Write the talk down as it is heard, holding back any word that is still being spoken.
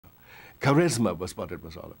Charisma was what it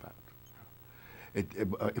was all about.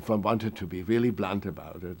 If I wanted to be really blunt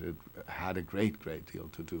about it, it had a great deal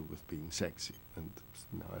to do with being sexy, and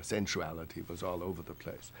sensuality was all over the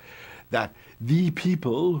place. That the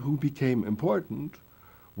people who became important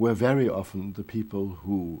were very often the people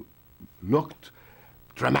who looked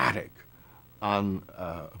dramatic on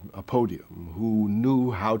a podium, who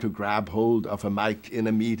knew how to grab hold of a mic in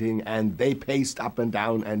a meeting, and they paced up and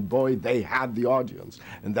down, and boy, they had the audience.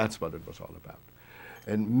 And that's what it was all about.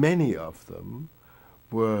 And many of them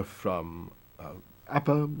were from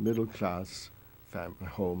upper middle class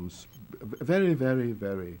homes,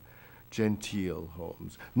 very genteel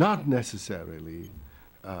homes, not necessarily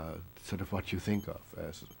sort of what you think of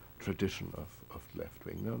as a tradition of left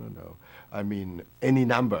wing. No. I mean, any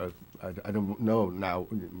number. I don't know now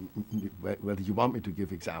whether you want me to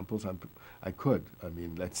give examples. I could. I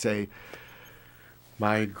mean, let's say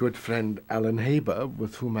my good friend Alan Haber,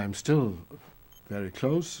 with whom I'm still very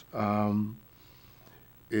close,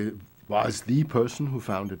 was the person who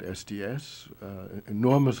founded SDS,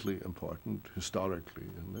 enormously important historically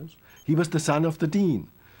in this. He was the son of the dean,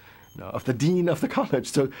 of the college.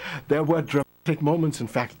 So there were dramatic moments. In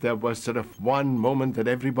fact, there was sort of one moment that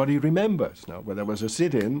everybody remembers, where there was a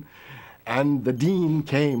sit-in, and the dean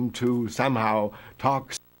came to somehow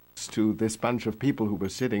talk to this bunch of people who were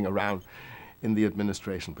sitting around in the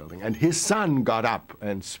administration building. And his son got up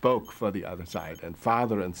and spoke for the other side, and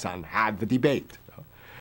father and son had the debate.